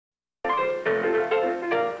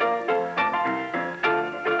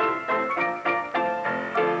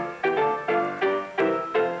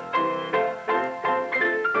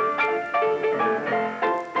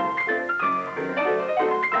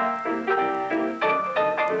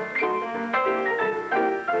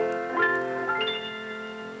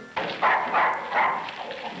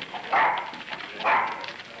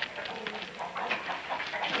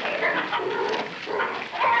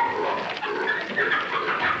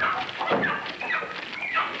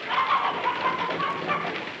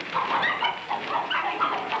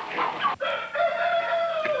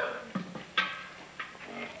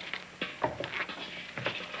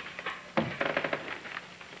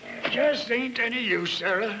ain't any use,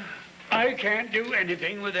 Sarah. I can't do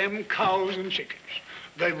anything with them cows and chickens.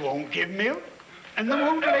 They won't give milk, and they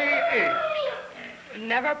won't lay eggs.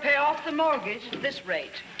 Never pay off the mortgage at this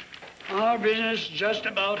rate. Our business is just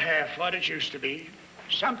about half what it used to be.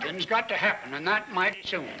 Something's got to happen, and that mighty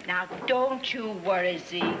soon. Now, don't you worry,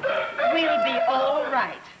 Zeke. We'll be all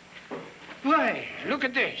right. Why, look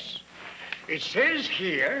at this. It says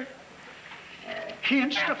here,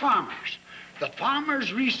 hints to farmers. The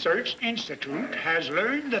Farmers Research Institute has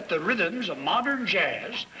learned that the rhythms of modern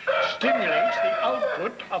jazz stimulates the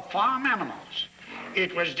output of farm animals.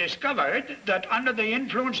 It was discovered that under the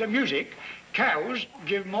influence of music, cows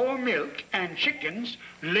give more milk and chickens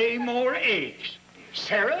lay more eggs.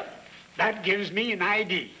 Sarah, that gives me an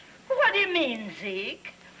idea. What do you mean,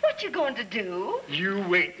 Zeke? What you going to do? You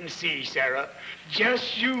wait and see, Sarah.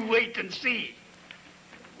 Just you wait and see.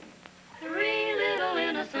 3 little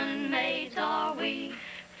innocent maids are we,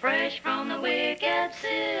 fresh from the wicked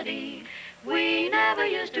city. We never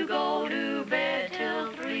used to go to bed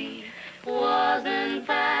till 3. Wasn't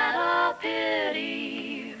that a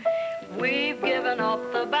pity? We've given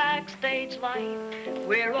up the backstage life.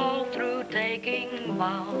 We're all through taking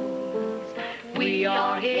vows. We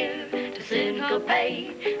are here to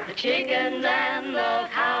syncopate the chickens and the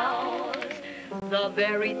cows. The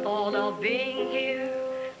very thought of being here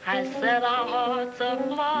has set our hearts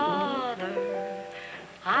aflutter.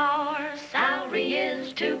 Our salary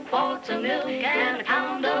is 2 quarts of milk and a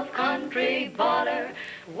pound of country butter.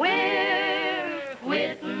 We're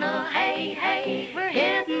quitting the hay, hay. We're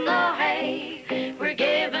hitting the hay. We're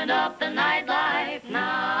giving up the nightlife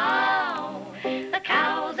now. The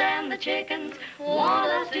cows and the chickens want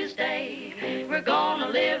us to stay. We're gonna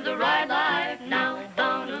live the right life now.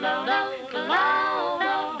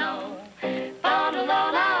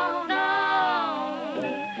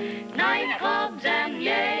 Nightclubs and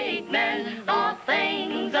yeggmen are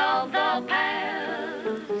things of the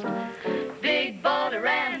past. Big butter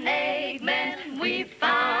and eggmen we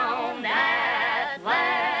found at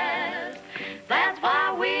last. That's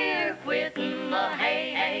why we're quitting the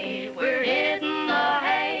hay. We're hitting the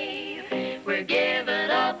hay. We're giving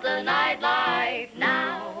up the nightlife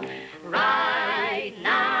now. Right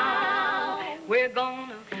now. We're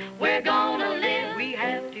gonna live. We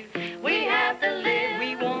have to live.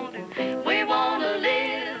 We want to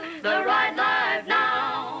live the right life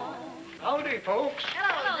now. Howdy, folks.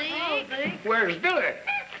 Hello, Zeke. Where's Billy?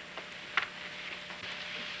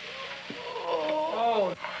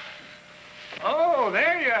 Oh,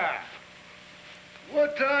 there you are.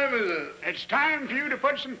 What time is it? It's time for you to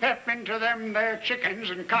put some pep into them there chickens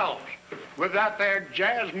and cows with that there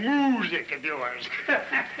jazz music of yours. All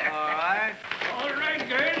right. All right,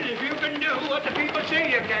 girls, if you can do what the people say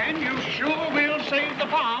you can, you sure will save the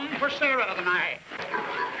farm for Sarah and I.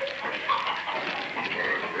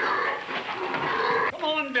 Come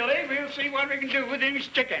on, Billy, we'll see what we can do with these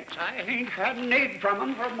chickens. I ain't had an egg from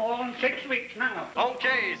them for more than 6 weeks now.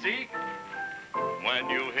 Okay, Zeke. When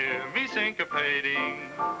you hear me syncopating,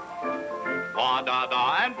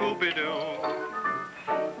 wah-da-da and poopy-doo,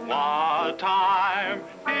 what time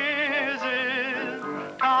is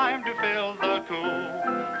it? Time to fill the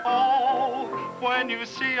coop. Oh, when you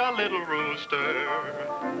see a little rooster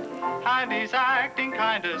and he's acting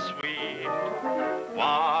kind of sweet,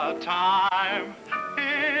 what time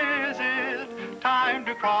is it? Time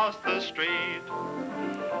to cross the street.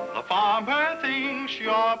 The farmer thinks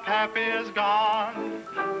your pep is gone.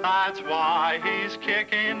 That's why he's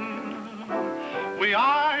kicking. We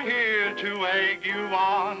are here to egg you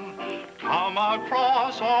on. Come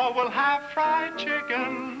across or we'll have fried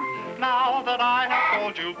chicken. Now that I have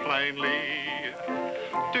told you plainly,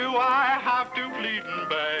 do I have to plead and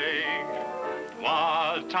beg?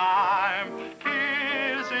 What time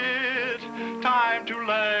is it? Time to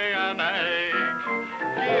lay an egg.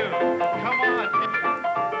 You, come on.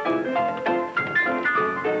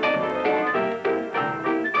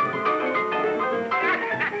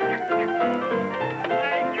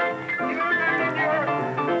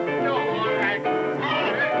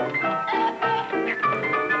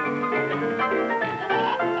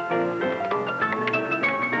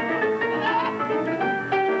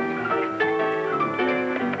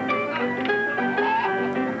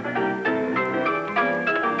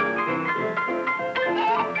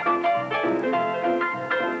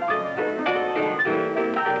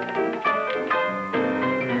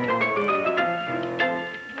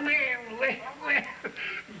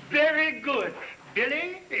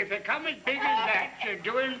 Come as big as that, you're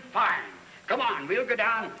doing fine. Come on, we'll go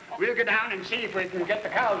down and see if we can get the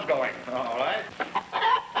cows going. All right.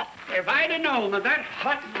 If I'd have known that that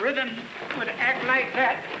hot rhythm would act like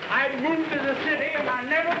that, I'd move to the city and I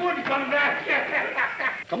never would come back.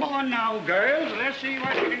 Come on now, girls. Let's see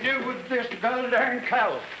what you can do with this goddamn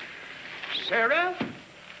cow. Sarah,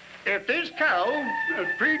 if this cow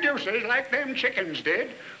produces like them chickens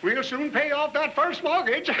did, we'll soon pay off that first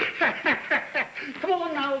mortgage. Come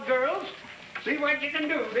on now, girls. See what you can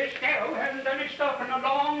do. This cow hasn't done its stuff in a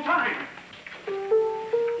long time.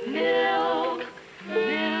 Milk,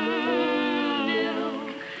 milk,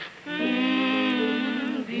 milk,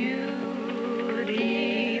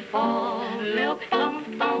 beautiful milk, bum,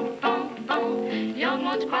 bum, bum, bum. Young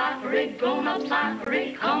ones cry for it, grown-ups sigh for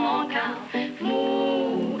it. Come on, cow,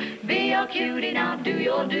 moo. Be a cutie now, do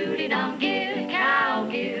your duty now. Give, cow,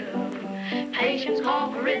 give. Patients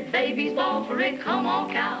call for it, babies bawl for it. Come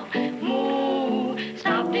on, cow, moo.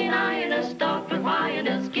 Stop denying us, stop providing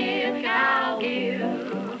us. Give, cow, give.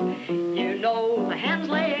 You know the hen's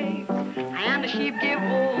lay eggs and the sheep give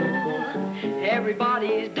wool.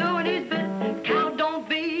 Everybody's doing his bit. Cow, don't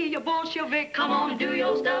be a Bolshevik. Come on and do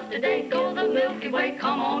your stuff today. Go the Milky Way.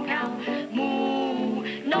 Come on, cow, moo.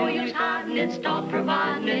 No use hiding it. Stop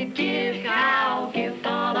providing it. Give, cow, give.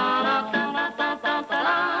 Da da da da da da da da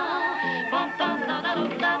da. Bum da da da da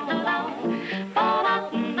da da da. Ba da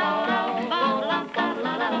da da da. Ba da da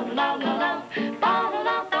da da da da da. Ba da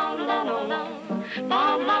da da da da da. Ba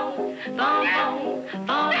da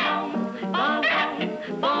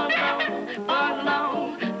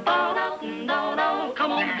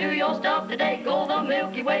come on, do your stuff today. Go the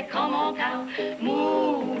Milky Way. Come on, cow,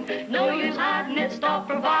 move. No use hiding it. Stop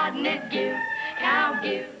providing it. Give, cow,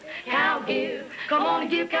 give. Cow, give. Come on and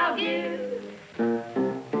give, cow, give.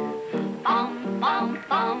 Bum, bum,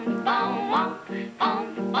 bum, bum, bum,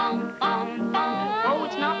 bum, bum, bum, bum. Oh,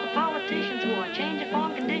 it's not the politicians who are changing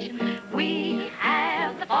farm conditions. We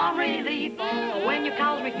have the farm relief. But when your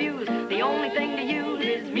cows refuse, the only thing to use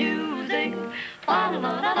is music.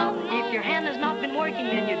 If your hand has not been working,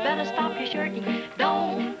 then you'd better stop your shirking.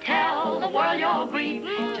 Don't tell the world you're grieved.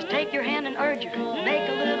 Just take your hand and urge her. Make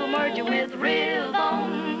a little merger with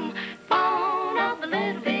rhythm. Bone of the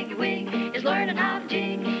little piggy wig is learning how to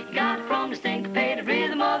jig. You got it from the syncopated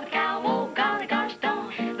rhythm of the cow. Oh, golly gosh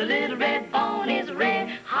darn. The little red bone is a red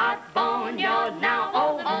hot boneyard now.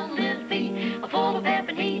 Oh, little feet are full of pep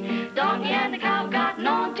and heat. Doggy and the cow gotten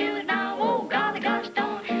on to it now. Oh, golly gosh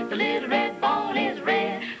darn. The little red bone is a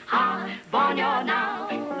red hot boneyard now.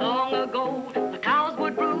 Long ago, the cows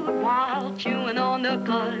would brood while chewing on the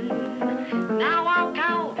cud. Now our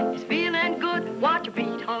cow is feeling good. Watch her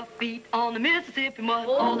beat her feet on the Mississippi mud.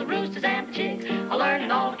 Oh, the roosters and the chicks are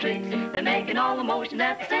learning all the tricks. They're making all the motion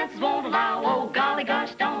that the senses won't allow. Oh, golly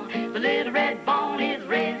gosh darn, the little red bone is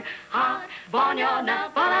red hot boneyard now.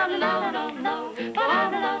 Ba-da-da-da-da-da-da,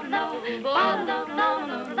 ba-da-da-da-da-da, ba-da-da-da-da.